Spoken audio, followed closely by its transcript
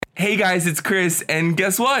Hey guys, it's Chris, and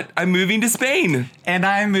guess what? I'm moving to Spain. And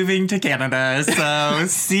I'm moving to Canada, so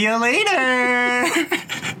see you later.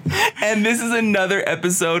 And this is another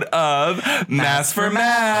episode of Mask for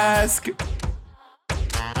Mask.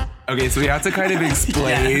 Okay, so we have to kind of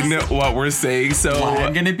explain what we're saying. So well,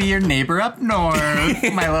 I'm gonna be your neighbor up north,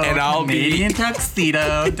 my little Canadian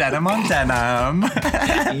tuxedo, denim on denim.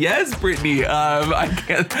 Yes, Brittany.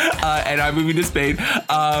 And I'm moving to Spain.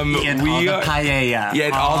 All the paella. Yeah,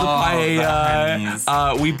 and all the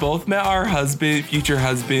paella. We both met our future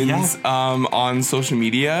husbands, on social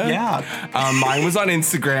media. Yeah. Mine was on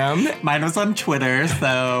Instagram. Mine was on Twitter.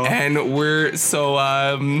 So. And we're so.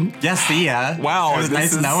 See ya. Wow, it was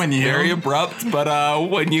nice knowing you. Very abrupt, but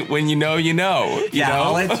when you know, you know. You know?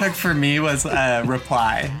 All it took for me was a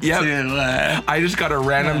reply. Yep. I just got a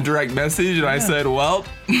random direct message, and I said, "Well,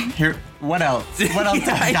 here." What else? What else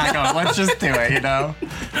do I got going? Let's just do it, you know?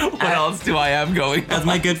 What else do I have going on? As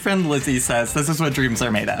my good friend Lizzie says, this is what dreams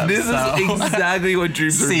are made of. This is exactly what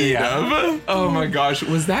dreams are made of. Oh my gosh.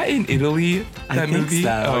 Was that in Italy, that movie?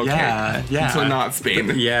 So. Oh, okay. Yeah. So not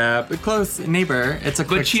Spain. Yeah, but close. Neighbor. It's a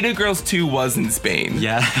quick... But Cheetah Girls 2 was in Spain.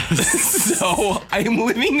 Yes. So I'm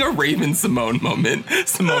living a Raven Simone moment.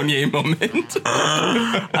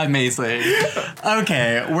 Amazing.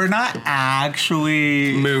 Okay, we're not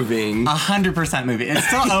actually... moving. 100% moving. It's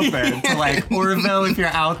still open to like Orville. If you're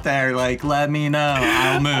out there, like let me know.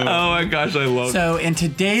 I'll move. Oh my gosh, I love it. So in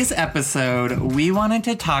today's episode, we wanted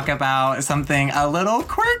to talk about something a little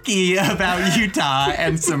quirky about Utah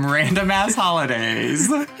and some random ass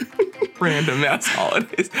holidays. Random ass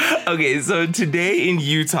holidays. Okay, so today in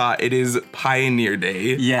Utah, it is Pioneer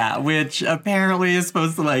Day. Yeah, which apparently is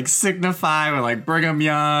supposed to like signify when like Brigham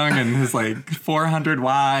Young and his like 400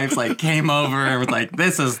 wives like came over and was like,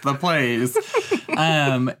 this is the place.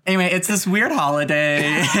 Anyway, it's this weird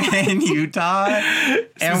holiday in Utah.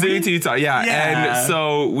 Specific to Utah, yeah. And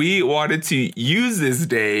so we wanted to use this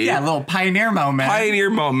day. Yeah, a little pioneer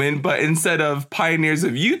moment. But instead of pioneers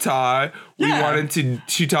of Utah, we wanted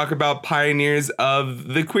to talk about pioneers of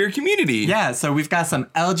the queer community. Yeah, so we've got some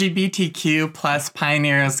LGBTQ plus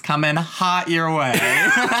pioneers coming hot your way.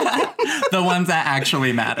 The ones that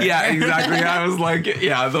actually matter. Yeah, exactly. I was like,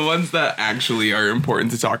 the ones that actually are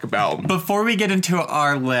important to talk about. Before we get into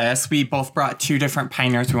our list, we both brought two different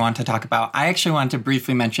pioneers we want to talk about. I actually wanted to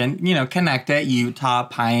briefly mention, connect it, Utah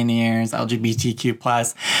pioneers, LGBTQ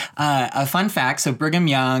plus. A fun fact, so Brigham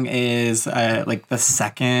Young is like the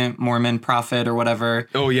second Mormon prophet or whatever.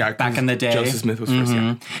 Oh, yeah. Back in the day. Joseph Smith was first,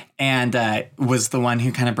 And was the one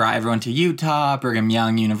who kind of brought everyone to Utah, Brigham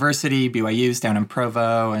Young University, BYU's down in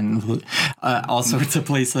Provo, and all sorts of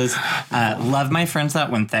places. Love my friends that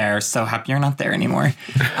went there. So happy you're not there anymore.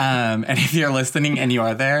 And if you're listening and you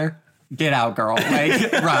are there, get out, girl.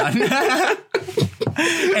 Like, run.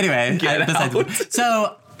 Anyway,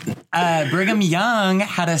 so Brigham Young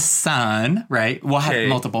had a son, right? Well, had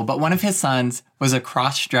multiple, but one of his sons was a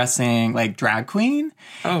cross-dressing, like, drag queen.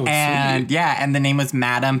 Oh, and sweet. And the name was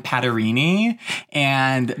Madame Patarini.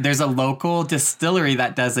 And there's a local distillery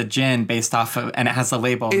that does a gin based off of, and it has the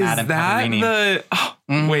label Madame Patarini.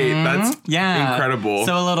 Wait, that's incredible.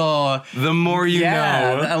 So a little... The more you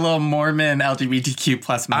know. A little Mormon LGBTQ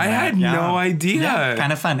plus moment. I had no idea. Yeah,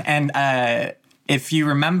 kind of fun. And if you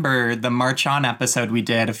remember the March On episode we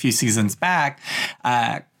did a few seasons back,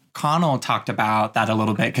 Connell talked about that a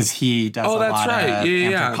little bit because he does a lot of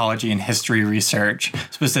anthropology and history research,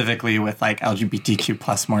 specifically with like LGBTQ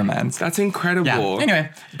plus Mormons. That's incredible. Yeah. Anyway,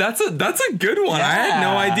 that's a good one. Yeah. I had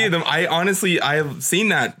no idea. I've seen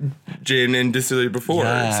that gin and distillery before,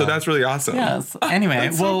 so that's really awesome. Yes.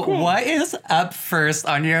 Anyway, so cool. What is up first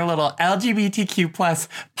on your little LGBTQ plus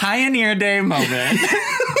Pioneer Day moment?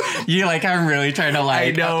 You I'm really trying to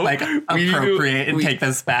appropriate and take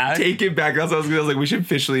this back. Take it back. That's what I was like, we should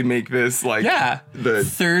officially make this the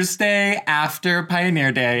Thursday after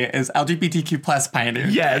Pioneer Day is LGBTQ plus Pioneer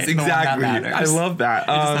Day. Yes, exactly. I love that. It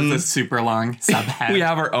just has a super long subhead. We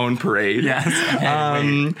have our own parade. Yes.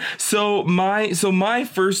 Okay, so my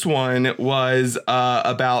first one was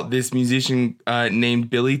about this musician named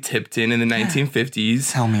Billy Tipton in the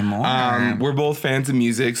 1950s. Tell me more. We're both fans of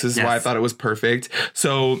music, so this is why I thought it was perfect.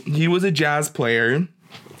 So he was a jazz player.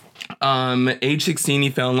 Age 16, he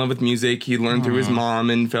fell in love with music. He learned through his mom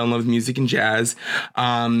and fell in love with music and jazz.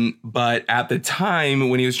 But at the time,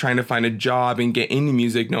 when he was trying to find a job and get into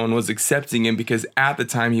music, no one was accepting him because at the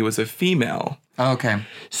time he was a female. Oh, okay.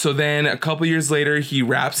 So then a couple years later, he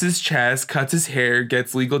wraps his chest, cuts his hair,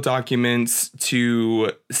 gets legal documents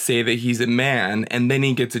to say that he's a man, and then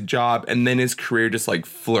he gets a job, and then his career just like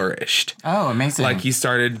flourished. Oh, amazing. Like he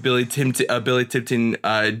started Billy Tipton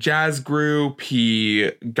jazz group.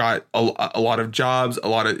 He got a lot of jobs,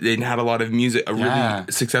 and had a lot of music, a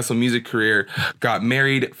really successful music career. Got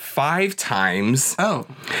married 5 times. Oh.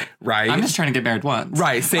 Right. I'm just trying to get married once.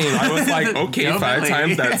 Right, same. I was like, okay, 5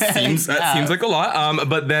 times. That seems like a lot.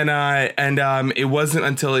 But then it wasn't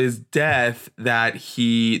until his death that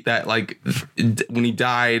when he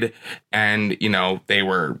died, and they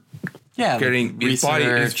were getting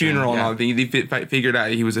his funeral and all that, they figured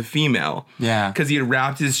out he was a female. Yeah, because he had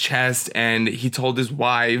wrapped his chest, and he told his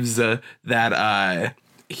wives that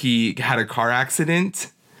he had a car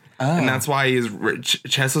accident. Oh. And that's why his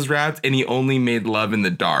chest was wrapped, and he only made love in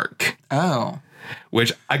the dark. Oh.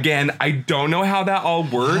 Which, again, I don't know how that all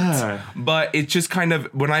worked, but it's just kind of,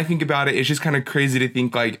 when I think about it, it's just kind of crazy to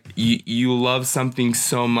think, like, you love something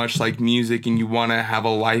so much like music, and you want to have a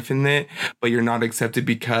life in it, but you're not accepted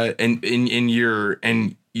because, and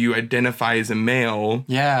you identify as a male.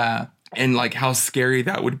 Yeah. And, like, how scary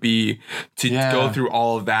that would be to go through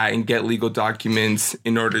all of that and get legal documents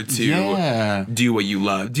in order to do what you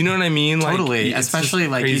love. Do you know what I mean? Totally. Like, especially,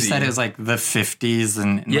 like you said, it was, like, the 50s.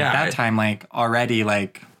 And like, that time, like, already,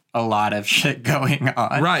 like, a lot of shit going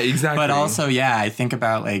on. Right, exactly. But also, I think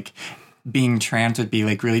about, like, being trans would be,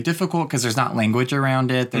 like, really difficult because there's not language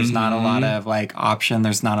around it. There's not a lot of, like, option.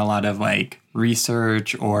 There's not a lot of, like,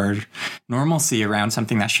 research or normalcy around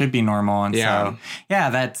something that should be normal. And so,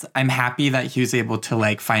 I'm happy that he was able to,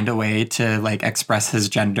 like, find a way to, like, express his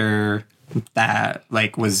gender that,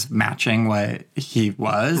 like, was matching what he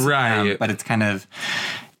was. Right. But it's kind of...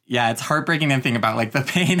 it's heartbreaking to think about, like, the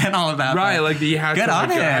pain and all of that. Right, like, you had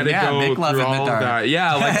to make love in the dark. That.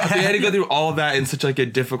 Yeah, like, they had to go through all of that in such, like, a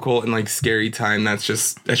difficult and, like, scary time. That's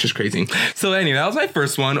just crazy. So, anyway, that was my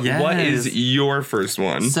first one. Yes. What is your first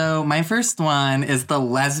one? So, my first one is the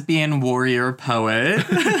lesbian warrior poet.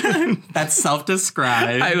 That's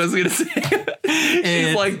self-described. I was going to say,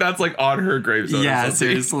 she's like, that's, like, on her gravestone. Yeah,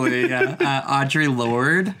 seriously, Audre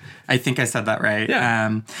Lorde. I think I said that right.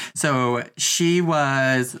 Yeah. So she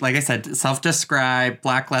was, like I said, self-described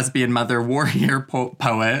Black lesbian mother warrior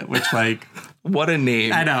poet, which, like... What a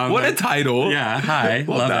name. I know. What a title. Yeah, hi.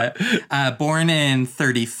 Love it. Born in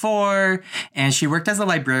 1934, and she worked as a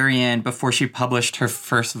librarian before she published her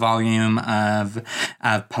first volume of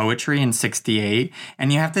poetry in 1968.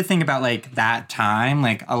 And you have to think about, like, that time.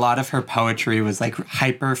 Like, a lot of her poetry was, like,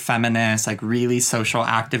 hyper-feminist, like, really social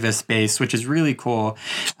activist-based, which is really cool.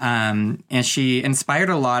 And she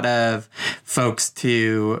inspired a lot of folks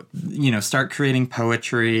to, start creating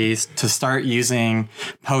poetry, to start using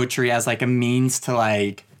poetry as, like, a means to,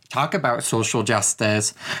 like, talk about social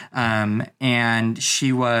justice. And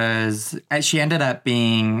she ended up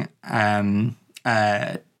being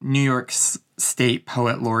New York State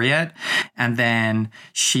Poet Laureate. And then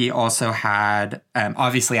she also had,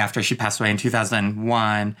 obviously after she passed away in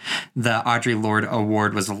 2001, the Audre Lorde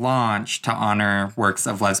Award was launched to honor works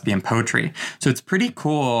of lesbian poetry. So it's pretty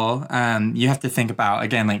cool. You have to think about,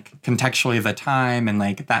 again, like, contextually the time and,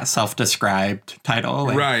 like, that self-described title.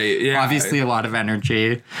 Like, right, yeah. Obviously a lot of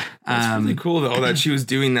energy. That's really cool, though, that she was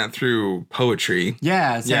doing that through poetry.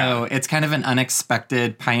 Yeah, so it's kind of an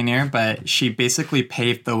unexpected pioneer, but she basically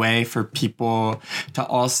paved the way for people to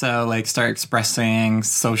also, like, start expressing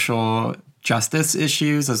social justice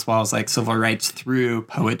issues as well as, like, civil rights through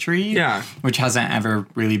poetry, which hasn't ever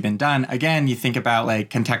really been done. Again, you think about, like,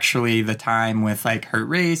 contextually the time with, like, her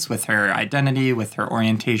race, with her identity, with her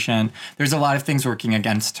orientation. There's a lot of things working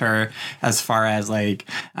against her as far as, like,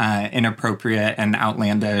 inappropriate and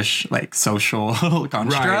outlandish, like, social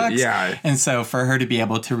constructs. Right, yeah. And so for her to be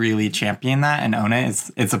able to really champion that and own it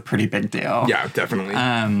is a pretty big deal. Yeah, definitely.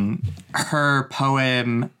 Her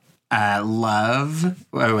poem... Love.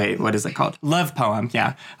 Oh, wait, what is it called? Love Poem.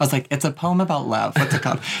 Yeah. I was like, it's a poem about love. What's it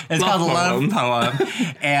called? It's called Love Poem.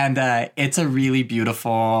 And it's a really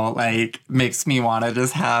beautiful, like, makes me want to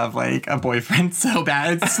just have, like, a boyfriend so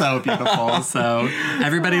bad. It's so beautiful. So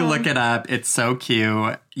everybody look it up. It's so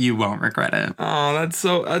cute. You won't regret it. Oh, that's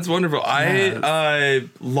wonderful. Yes. A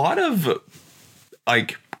lot of,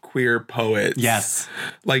 like, queer poets. Yes.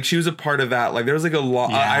 Like, she was a part of that. Like, there was, like, a lot.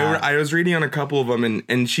 Yeah. I was reading on a couple of them,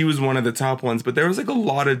 and she was one of the top ones, but there was, like, a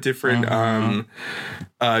lot of different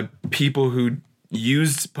people who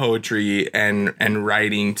used poetry and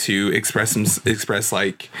writing to express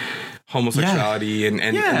like homosexuality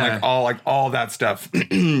and all that stuff,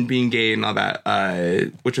 being gay and all that,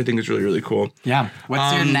 which I think is really, really cool. Yeah.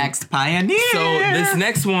 What's your next pioneer? So this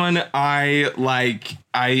next one, I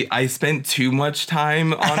spent too much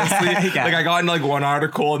time, honestly. I got into one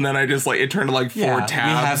article and then I just it turned to 4 tabs. We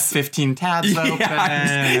have 15 tabs open.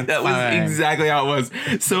 That was exactly how it was.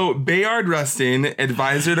 So Bayard Rustin,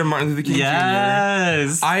 advisor to Martin Luther King Jr.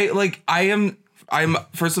 I'm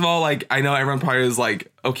first of all, I know everyone probably is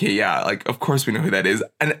okay, yeah, of course we know who that is.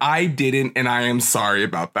 And I didn't, and I am sorry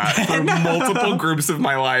about that. For multiple groups of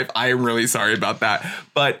my life, I am really sorry about that.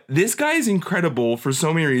 But this guy is incredible for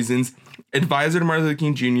so many reasons. Advisor to Martin Luther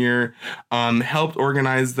King Jr., helped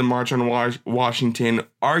organize the March on Washington.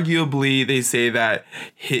 Arguably, they say that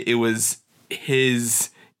it was his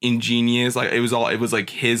ingenious, it was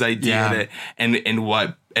his idea and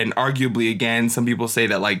arguably, again, some people say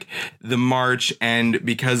that the march, and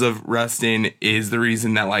because of Rustin, is the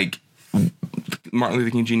reason that Martin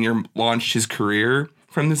Luther King Jr. launched his career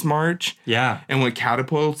from this march. Yeah. And what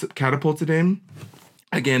catapulted him.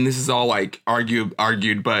 Again, this is all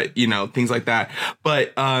argued, but things like that.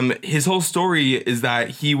 But his whole story is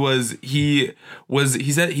that he said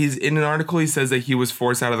he's in an article. He says that he was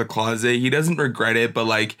forced out of the closet. He doesn't regret it,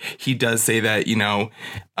 but he does say that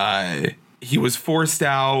he was forced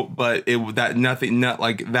out, but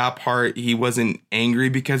that part, he wasn't angry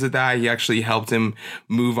because of that. He actually helped him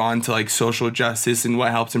move on to social justice and what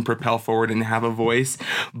helped him propel forward and have a voice.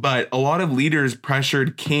 But a lot of leaders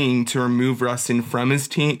pressured King to remove Rustin from his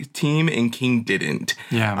team, and King didn't.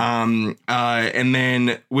 Yeah. And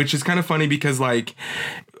then, which is kind of funny because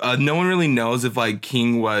no one really knows if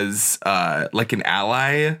King was an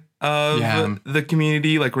ally of the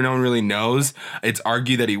community, where no one really knows. It's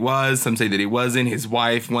argued that he was. Some say that he wasn't. His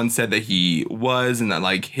wife once said that he was, and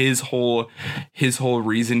that his whole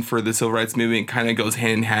reason for the civil rights movement kind of goes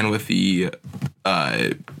hand in hand with the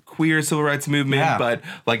queer civil rights movement, but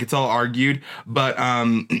it's all argued. But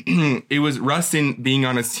it was Rustin being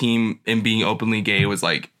on his team and being openly gay was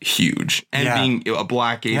huge, and being a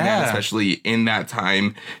black gay man, especially in that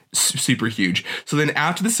time, super huge. So then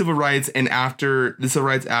after the Civil Rights and after the Civil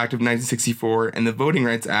Rights Act of 1964 and the Voting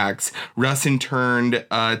Rights Acts, Rustin turned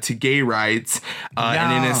to gay rights,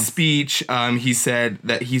 and in a speech, he said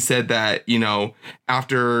that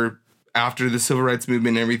after the civil rights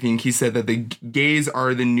movement and everything, he said that the gays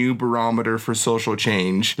are the new barometer for social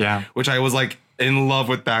change. Yeah. Which I was in love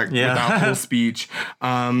with that, with that whole speech.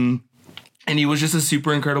 And he was just a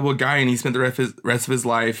super incredible guy, and he spent the rest of his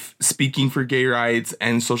life speaking for gay rights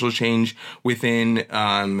and social change within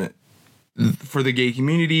for the gay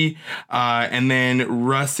community. And then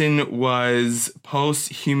Rustin was I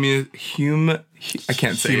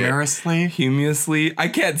can't say Humorously? it. Humorously? I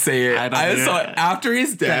can't say it. I saw it after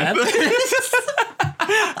his death.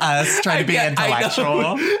 Us trying to be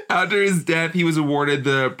intellectual. After his death, he was awarded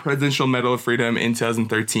the Presidential Medal of Freedom in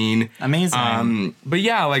 2013. Amazing. But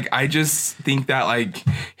yeah, I just think that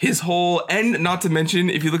his whole, and not to mention,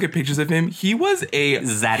 if you look at pictures of him, he was a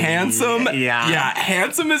handsome,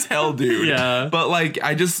 handsome as hell dude. Yeah. But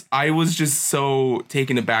I was just so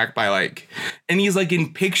taken aback by and he's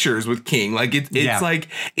in pictures with King. It's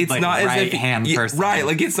not as if hand person.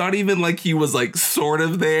 Right. It's not even he was sort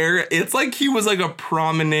of there. It's he was a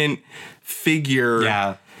prominent figure.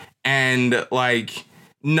 Yeah. And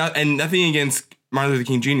nothing against Martin Luther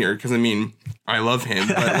King Jr. because I love him,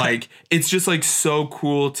 but it's just so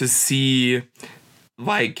cool to see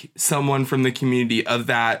someone from the community of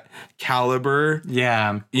that caliber.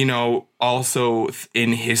 Yeah. Also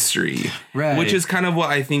in history. Right. Which is kind of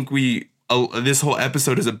what I think this whole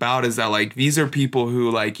episode is about, is that these are people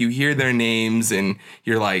who you hear their names and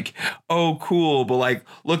you're oh cool, but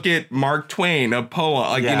look at Mark Twain, a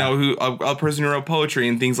poet, who a person who wrote poetry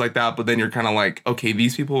and things like that, but then you're kind of okay,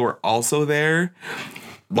 these people were also there,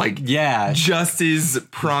 just as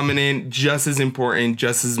prominent, just as important,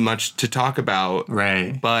 just as much to talk about,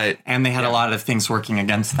 right? And they had a lot of things working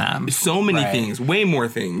against them, so many things, way more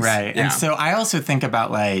things, right? And so I also think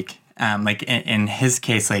about in his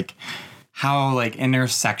case, how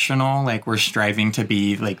intersectional we're striving to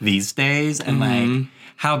be these days, and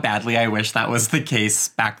how badly I wish that was the case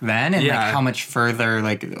back then, and how much further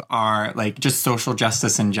our just social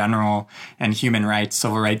justice in general and human rights,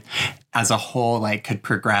 civil rights as a whole could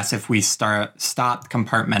progress if we stopped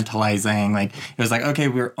compartmentalizing. It was okay,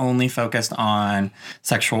 we're only focused on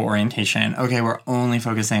sexual orientation. Okay, we're only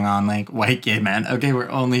focusing on white gay men. Okay, we're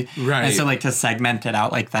only right. And so to segment it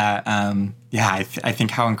out like that, yeah, I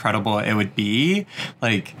think how incredible it would be,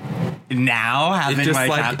 like, now having just, like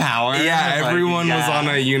that power. Yeah, like, everyone was on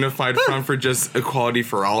a unified front for just equality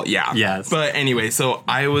for all. Yeah. Yes. But anyway, so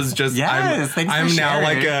I was just, Yes, thanks I'm for now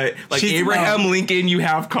sharing. like She's Abraham Lincoln, you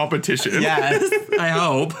have competition. Yes, I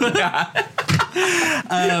hope.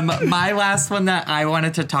 My last one that I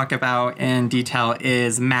wanted to talk about in detail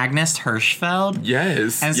is Magnus Hirschfeld.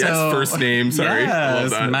 Yes. And yes, so, first name. Sorry. I love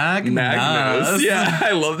yes, that. Magnus. Yeah,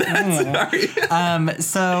 I love that. Sorry.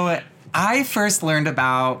 So I first learned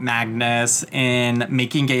about Magnus in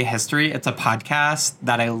Making Gay History. It's a podcast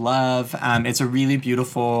that I love. It's a really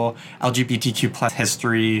beautiful LGBTQ plus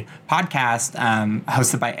history podcast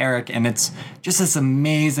hosted by Eric, and it's just this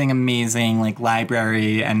amazing like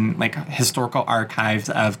library and like historical archives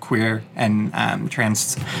of queer and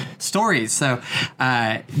trans stories. So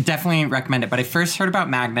definitely recommend it. But I first heard about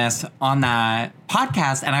Magnus on that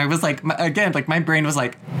podcast, and I was like, again, like my brain was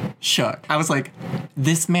like shook. I was like,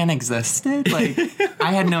 this man existed? Like,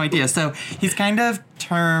 I had no idea. So he's kind of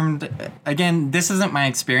termed, again, this isn't my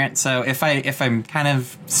experience, so if I'm kind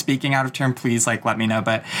of speaking out of turn, please like let me know,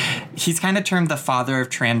 but he's kind of termed the father of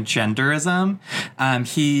transgenderism.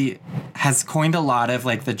 He has coined a lot of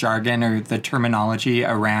like the jargon or the terminology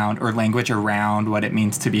around, or language around, what it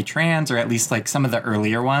means to be trans, or at least like some of the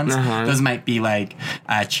earlier ones. Those might be like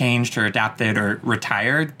changed or adapted or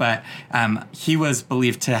retired, but he was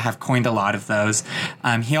believed to have coined a lot of those.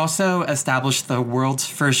 He also established the world's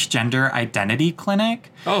first gender identity clinic.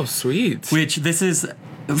 Oh, sweet. Which this is,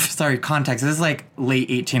 sorry, context. This is like late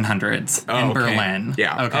 1800s in Berlin.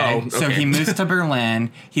 Yeah. Okay. Oh, okay. So he moves to Berlin.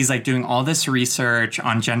 He's like doing all this research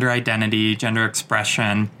on gender identity, gender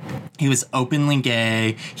expression. He was openly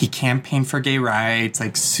gay. He campaigned for gay rights,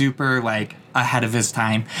 like super like ahead of his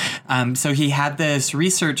time. So he had this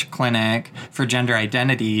research clinic for gender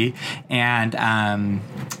identity. And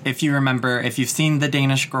if you remember, if you've seen The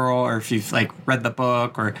Danish Girl, or if you've like read the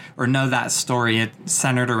book or know that story, it's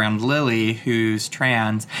centered around Lily, who's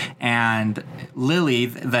trans. And Lily,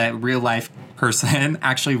 the real life person,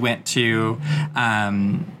 actually went to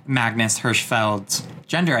Magnus Hirschfeld's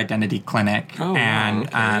gender identity clinic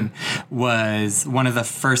was one of the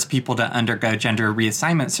first people to undergo gender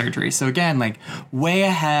reassignment surgery. So again, like way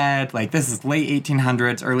ahead, like this is late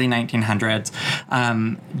 1800s, early 1900s.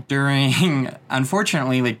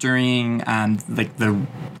 Unfortunately, during like the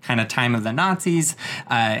kind of time of the Nazis,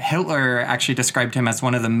 Hitler actually described him as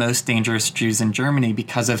one of the most dangerous Jews in Germany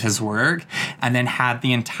because of his work, and then had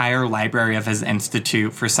the entire library of his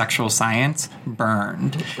Institute for Sexual Science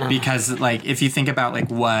burned. Because like if you think about like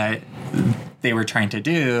what they were trying to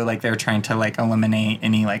do, like they were trying to like eliminate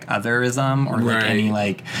any like otherism or like any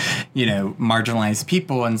like, you know, marginalized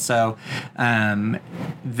people. And so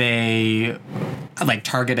they like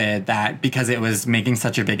targeted that because it was making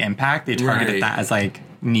such a big impact. They targeted that as like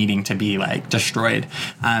needing to be like destroyed.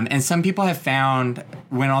 And some people have found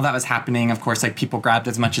when all that was happening, of course, like people grabbed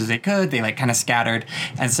as much as they could. They like kind of scattered.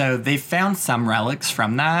 And so they found some relics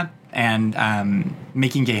from that. And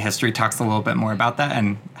Making Gay History talks a little bit more about that,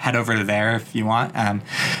 and head over to there if you want.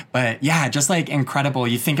 But yeah, just like incredible.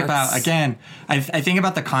 You think about, again, I think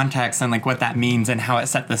about the context and like what that means and how it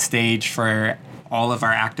set the stage for all of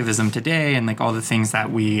our activism today and like all the things that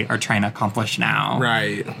we are trying to accomplish now.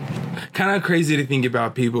 Right. Kind of crazy to think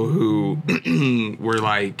about people who were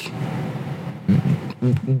like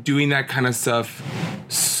doing that kind of stuff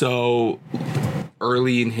so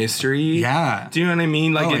early in history. Yeah. Do you know what I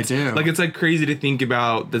mean? Like I do. Like it's like crazy to think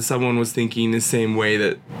about that someone was thinking the same way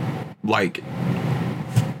that like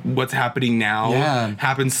what's happening now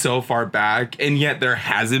happened so far back, and yet there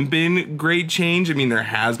hasn't been great change. I mean, there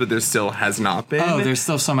has, but there still has not been. Oh, there's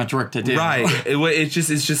still so much work to do. Right. It's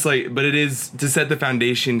just like, but it is to set the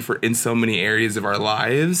foundation for in so many areas of our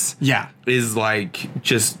lives. Yeah. Is like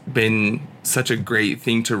just been such a great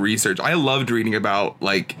thing to research. I loved reading about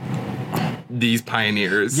like these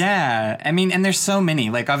pioneers. Yeah. I mean, and there's so many.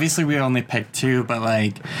 Like, obviously we only picked two, but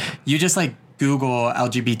like you just like Google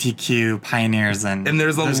LGBTQ pioneers and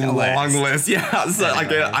there's a long list. Yeah. So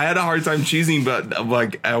like I had a hard time choosing, but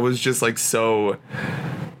like I was just like so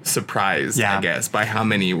surprised, I guess, by how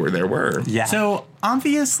many there were. Yeah. So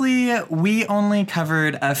obviously we only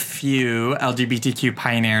covered a few LGBTQ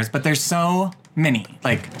pioneers, but there's so many,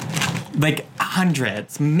 like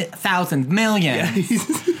hundreds, thousands,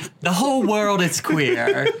 millions. The whole world is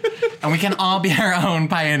queer, and we can all be our own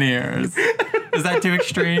pioneers. Is that too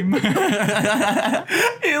extreme?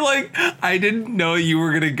 I didn't know you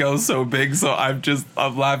were gonna go so big, so I'm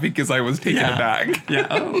laughing because I was taken aback. Yeah.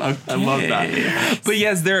 Oh, okay. I love that. But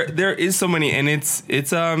yes, there is so many, and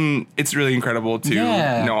it's really incredible to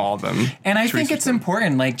know all of them. And I think it's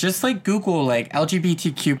important. Like, just like Google like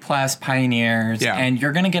LGBTQ plus pioneers, and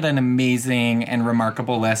you're gonna get an amazing and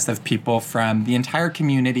remarkable list of people from the entire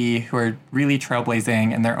community who are really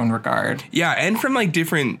trailblazing in their own regard. Yeah, and from like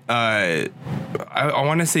different, I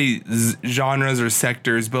want to say genres or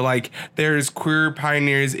sectors, but like there's queer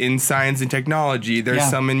pioneers in science and technology. There's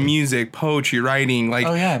some in music, poetry, writing.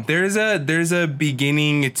 Like, there's a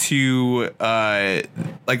beginning to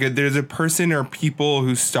there's a person or people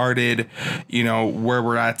who started, where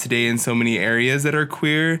we're at today in so many areas that are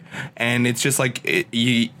queer, and it's just like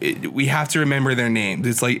we have to remember their names.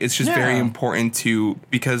 It's just very important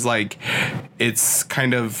because like it's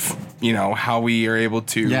kind of how we are able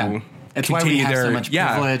to it's why we have so much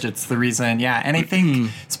privilege. It's the reason. And I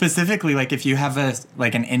think specifically, like, if you have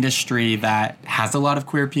an industry that has a lot of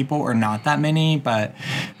queer people or not that many, but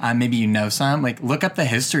maybe some, like, look up the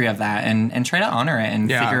history of that and try to honor it and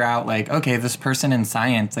figure out, like, okay, this person in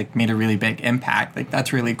science, like, made a really big impact. Like,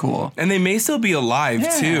 that's really cool. And they may still be alive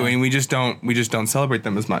too, and we just don't celebrate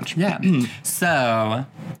them as much. So,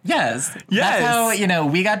 yes. That's how,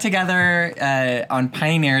 we got together on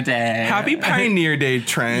Pioneer Day. Happy Pioneer Day,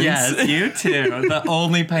 Trent. Yes. You too. The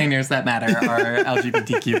only pioneers that matter are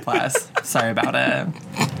LGBTQ plus. Sorry about it.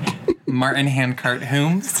 Martin Handcart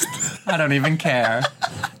Holmes. I don't even care.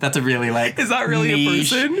 That's a really like. Is that really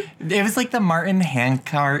niche. A person? It was like the Martin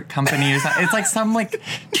Handcart Company or something. It's like some like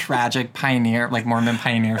tragic pioneer, like Mormon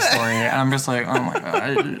pioneer story. And I'm just like, oh my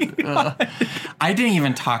god. I didn't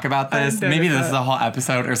even talk about this. Maybe this is a whole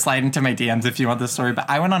episode, or slide into my DMs if you want this story. But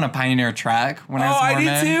I went on a pioneer trek when I was Mormon.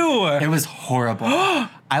 I did too. It was horrible.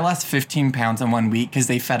 I lost 15 pounds in 1 week because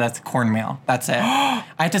they fed us cornmeal. That's it. I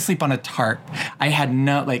had to sleep on a tarp. I had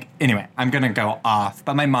anyway, I'm going to go off.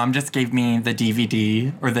 But my mom just gave me the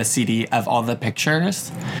DVD or the CD of all the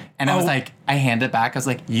pictures. And I was like, I hand it back. I was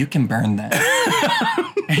like, you can burn this.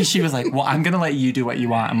 And she was like, well, I'm going to let you do what you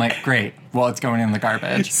want. I'm like, great. Well, it's going in the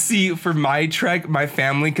garbage. See, for my trek, my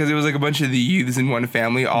family, because it was like a bunch of the youths in one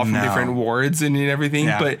family, all from different wards and everything.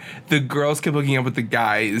 Yeah. But the girls kept hooking up with the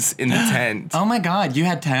guys in the tent. Oh my God, you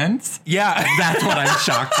had tents? Yeah. That's what I'm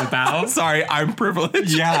shocked about. Sorry, I'm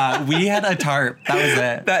privileged. Yeah, we had a tarp. That was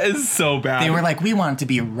it. That is so bad. They were like, we want it to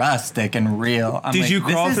be rustic and real. Did you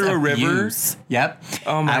crawl through a river? Yep.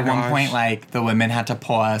 Oh my gosh. At one point, like, the women had to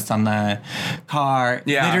pull us on the car.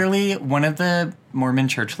 Yeah. Literally, one of the Mormon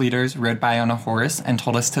church leaders rode by on a horse and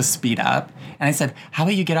told us to speed up. And I said, how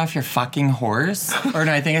about you get off your fucking horse? Or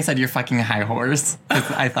no, I think I said your fucking high horse.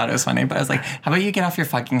 I thought it was funny, but I was like, how about you get off your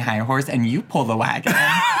fucking high horse and you pull the wagon?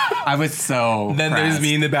 I was so Then pressed. There's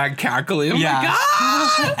me in the back cackling. Yeah.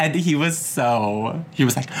 And he was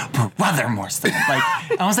like, Brother Morrison. Like,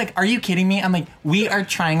 I was like, are you kidding me? I'm like, we are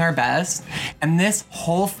trying our best. And this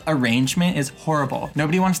whole arrangement is horrible.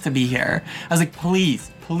 Nobody wants to be here. I was like,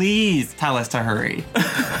 please tell us to hurry.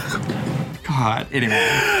 God. Anyway,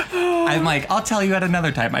 I'm like, I'll tell you at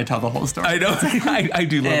another time. I tell the whole story. I know. I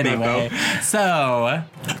do love that, though. So,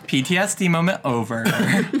 PTSD moment over.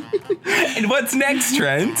 And what's next,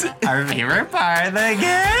 Trent? Our favorite part of the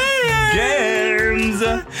games.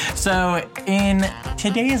 So, in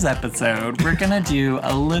today's episode, we're going to do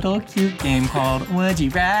a little cute game called Would You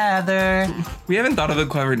Rather? We haven't thought of a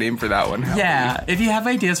clever name for that one, have we? If you have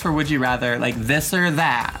ideas for Would You Rather, like this or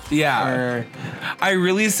that. Yeah. Or I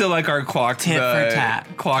really still like our clock tit for tat.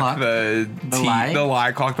 Clock the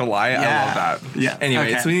lie, clock the lie. Yeah. I love that. Yeah.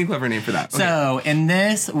 Anyway, so we need a clever name for that. Okay. So, in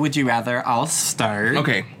this Would You Rather, I'll start.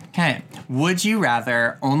 Okay. Would you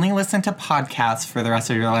rather only listen to podcasts for the rest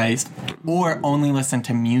of your life or only listen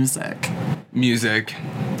to music? Music.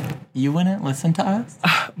 You wouldn't listen to us?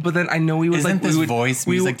 But then I know we would Isn't this voice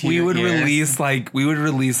music to your ears? We would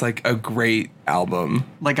release like a great album.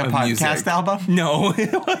 Like a podcast music. album? No.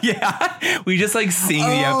 Yeah. We just like sing the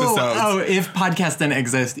episodes. Oh, if podcasts didn't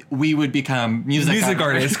exist, we would become music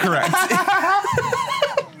artists, correct.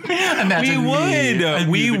 Imagine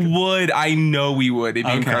we would. I know we would. It'd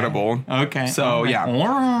be incredible. Okay. So, yeah. All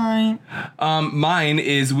right. Mine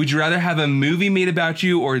is, would you rather have a movie made about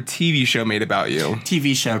you or a TV show made about you?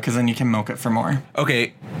 TV show, because then you can milk it for more.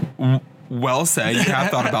 Okay. Well said. You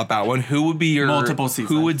have thought about that one. Who would be your... Multiple seasons.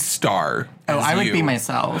 Who would star? Oh, I would be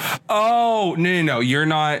myself. Oh, no. You're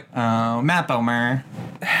not... Oh, Matt Bomer.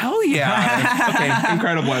 Hell yeah. Okay,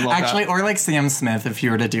 incredible. I love that. Actually, or like Sam Smith if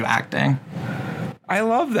you were to do acting. I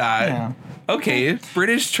love that. Yeah. Okay,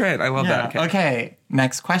 British Trent. I love that. Okay,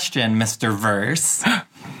 next question, Mr. Verse.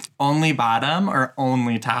 only bottom or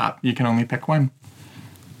only top? You can only pick one.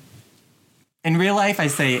 In real life, I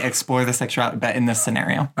say explore the sexuality, but in this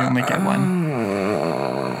scenario, you only get one.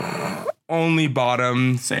 Only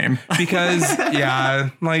bottom. Same. Because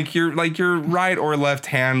like your right or left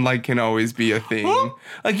hand can always be a thing.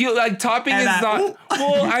 Topping is not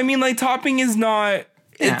topping is not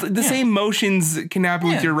it's the same motions can happen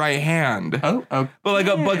with your right hand. Oh. But like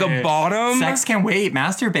a bottom. Sex can wait,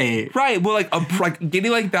 masturbate. Right. Well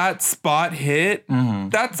getting that spot hit,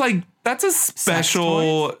 that's a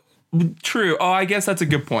special. True. Oh, I guess that's a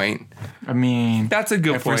good point. I mean, that's a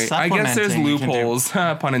good point. I guess there's loopholes,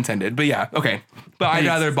 pun intended. But yeah, okay. But I'd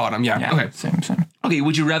rather bottom. Yeah. Okay. Same. Okay.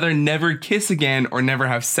 Would you rather never kiss again or never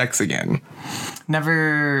have sex again?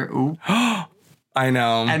 Never. Ooh. I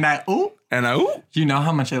know. And I. Ooh. And I. Ooh. You know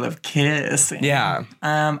how much I love kissing. Yeah.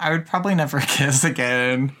 I would probably never kiss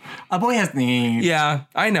again. A boy has needs. Yeah,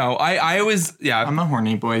 I know. I always. Yeah. I'm a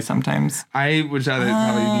horny boy sometimes. I would rather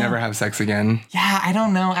probably never have sex again. Yeah, I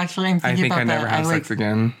don't know. Actually, I'm thinking about that. I think I never have sex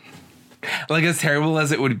again. As terrible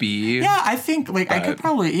as it would be. Yeah, I think I could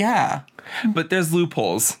probably. Yeah. But there's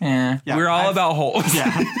loopholes. Yeah. We're all about holes.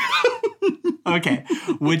 Yeah. Okay.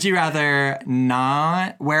 Would you rather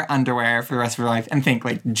not wear underwear for the rest of your life and think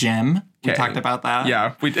gym? We talked about that.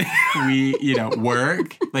 Yeah, we did. We,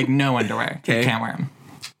 work, no underwear. Okay. You can't wear them.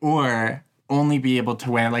 Or only be able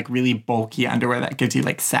to wear really bulky underwear that gives you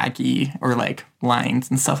saggy or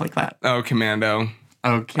lines and stuff like that. Oh, commando.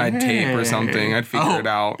 Okay. I'd tape or something. I'd figure it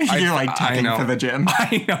out. You're tucking for the gym.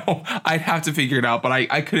 I know. I'd have to figure it out, but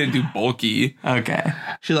I couldn't do bulky. Okay.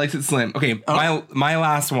 She likes it slim. Okay, my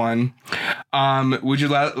last one. Would you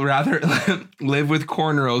rather live with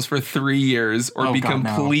cornrows for 3 years or be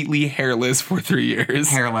completely hairless for 3 years?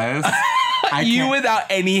 Hairless? You without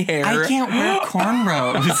any hair. I can't wear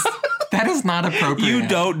cornrows. That is not appropriate. You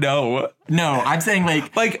don't know. No, I'm saying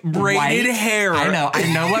braided white hair. I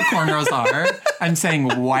know what cornrows are. I'm saying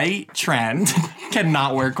white trend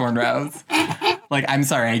cannot wear cornrows. I'm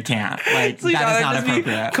sorry, I can't. That is not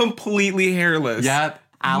appropriate. Completely hairless. Yep.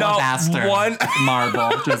 Alabaster.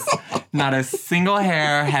 Marble. Just not a single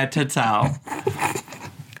hair, head to toe.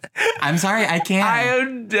 I'm sorry, I can't.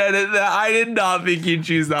 I did not think you'd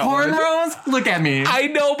choose that one. Cornrows? Look at me. I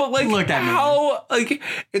know, but look at how,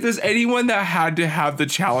 if there's anyone that had to have the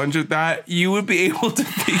challenge of that, you would be able to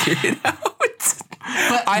figure it out.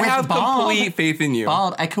 But I have complete faith in you.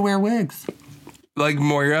 Bald, I could wear wigs. Like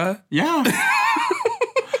Moira? Yeah.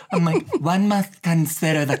 I'm one must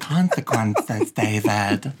consider the consequences,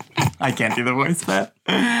 David. I can't do the voice but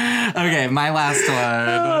okay, my last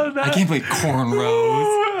one. I can't believe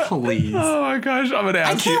cornrows. Please. Oh my gosh, I'm gonna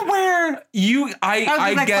ask you. I can't wear you.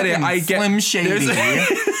 I get it. I get Slim Shady.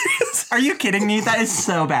 Are you kidding me? That is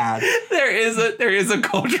so bad. There is a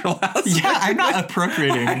cultural aspect. Yeah, I'm not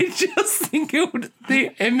appropriating. I just think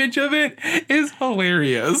the image of it is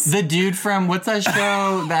hilarious. The dude from what's that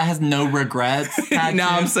show that has no regrets?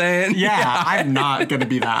 Now I'm saying. Yeah, I'm not gonna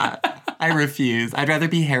be that. I refuse. I'd rather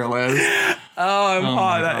be hairless. Oh, I'm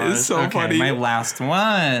hot. That is so funny. My last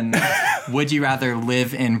one. Would you rather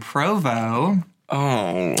live in Provo?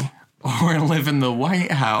 Oh. Or live in the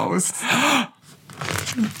White House?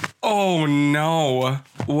 Oh, no.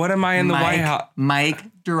 What am I in the White House? Mic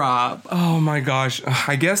drop. Oh, my gosh.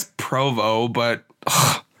 I guess Provo, but...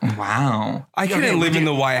 Wow. I couldn't live in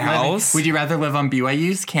the White House. Would you rather live on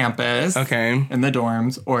BYU's campus? Okay. In the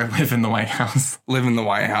dorms, or live in the White House? Live in the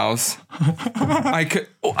White House. I could...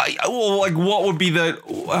 what would be the...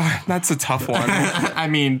 that's a tough one. I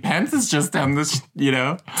mean, Pence is just down this,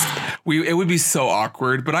 It would be so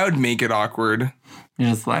awkward, but I would make it awkward.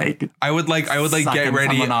 You're just I would get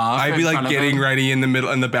ready. I'd be getting ready in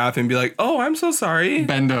the bathroom and be like, oh, I'm so sorry.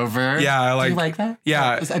 Bend over. Yeah, Do you like that?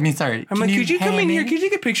 Yeah. I mean, sorry. I'm could you come in here? Could you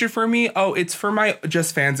take a picture for me? Oh, it's for my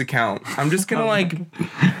Just Fans account. I'm just gonna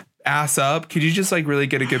ass up. Could you just really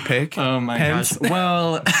get a good pic? Oh my gosh.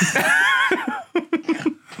 Well,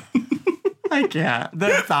 I can't.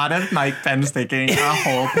 The thought of Mike Pence taking a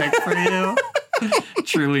whole pic for you.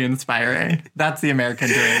 Truly inspiring. That's the American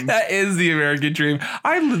dream. That is the American dream.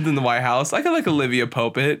 I lived in the White House. I could Olivia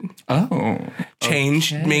Pope it. Oh.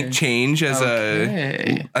 Make change as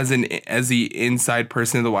as the inside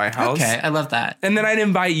person of the White House. Okay, I love that. And then I'd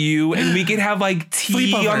invite you and we could have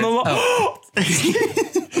tea sleepover. on the lawn. Oh.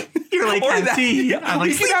 You're have tea. I'm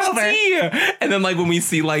we can have tea. And then when we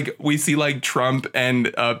see Trump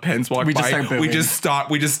and Pence walk by, we just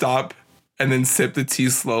stop. And then sip the tea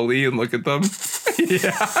slowly and look at them.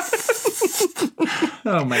 Yeah.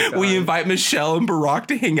 Oh my God. We invite Michelle and Barack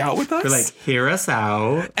to hang out with us. We're hear us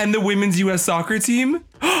out. And the women's U.S. soccer team.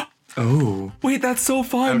 Oh. Wait, that's so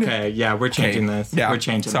fun. Okay, yeah, we're changing this. Yeah. We're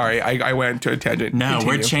changing Sorry, I went to a tangent. No, Continue.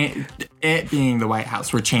 we're changing. It being the White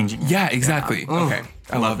House, we're changing. Yeah, exactly. Yeah. Okay.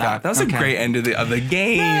 I love that. That was Okay. a great end of the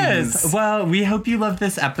games. Yes. Well, we hope you loved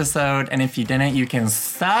this episode, and if you didn't, you can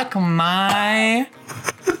suck my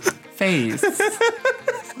face.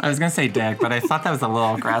 I was gonna say dick, but I thought that was a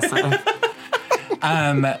little aggressive.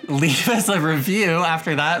 Leave us a review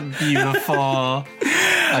after that beautiful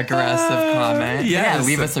aggressive comment. Yes. Yeah,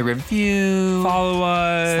 leave us a review. Follow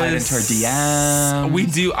us. Slide into our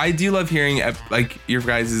DMs. I do love hearing like your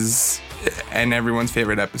guys' and everyone's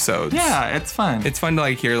favorite episodes. Yeah, it's fun. It's fun to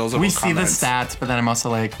like hear those little we comments. see the stats, but then I'm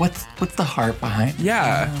also like, what's the heart behind it?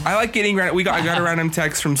 Yeah, I like getting I got a random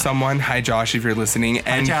text from someone. Hi Josh, if you're listening,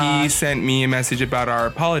 and he sent me a message about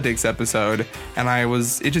our politics episode, and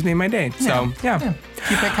it just made my day. So yeah.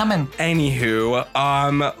 Keep it coming. Anywho,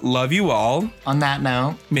 love you all. On that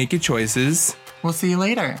note, Make your choices, we'll see you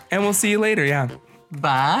later. and we'll see you later. Yeah.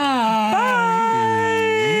 Bye.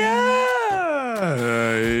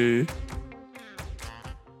 Bye.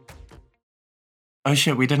 Oh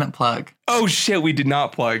shit, we didn't plug. Oh shit, we did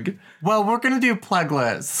not plug. Well, we're gonna do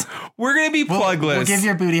plugless. We're gonna be plugless. We'll give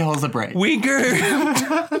your booty holes a break. Winker.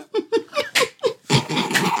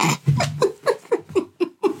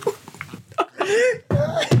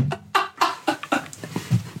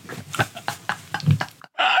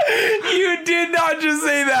 You did not just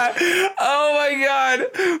say that. Oh my god.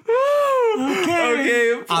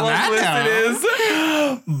 Okay. On that Plugless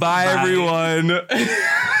it is. Bye everyone.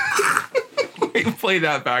 Wait, play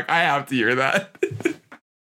that back. I have to hear that.